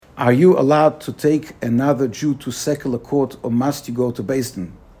are you allowed to take another Jew to secular court, or must you go to Beis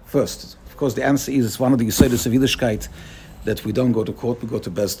Din first? Of course, the answer is it's one of the Yesodis of Yiddishkeit that we don't go to court, we go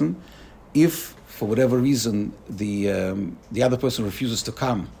to Beis Din. If, for whatever reason, the other person refuses to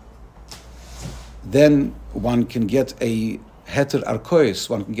come, then one can get a heter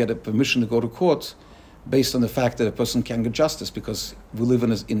arkois, one can get a permission to go to court based on the fact that a person can get justice, because we live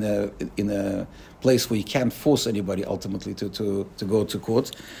in a place where you can't force anybody ultimately to go to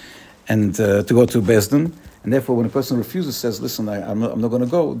court and to go to Beis Din. And therefore, when a person refuses, says, listen, I'm not going to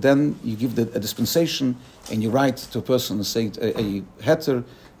go, then you give a dispensation and you write to a person and say a heter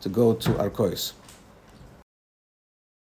to go to arkois.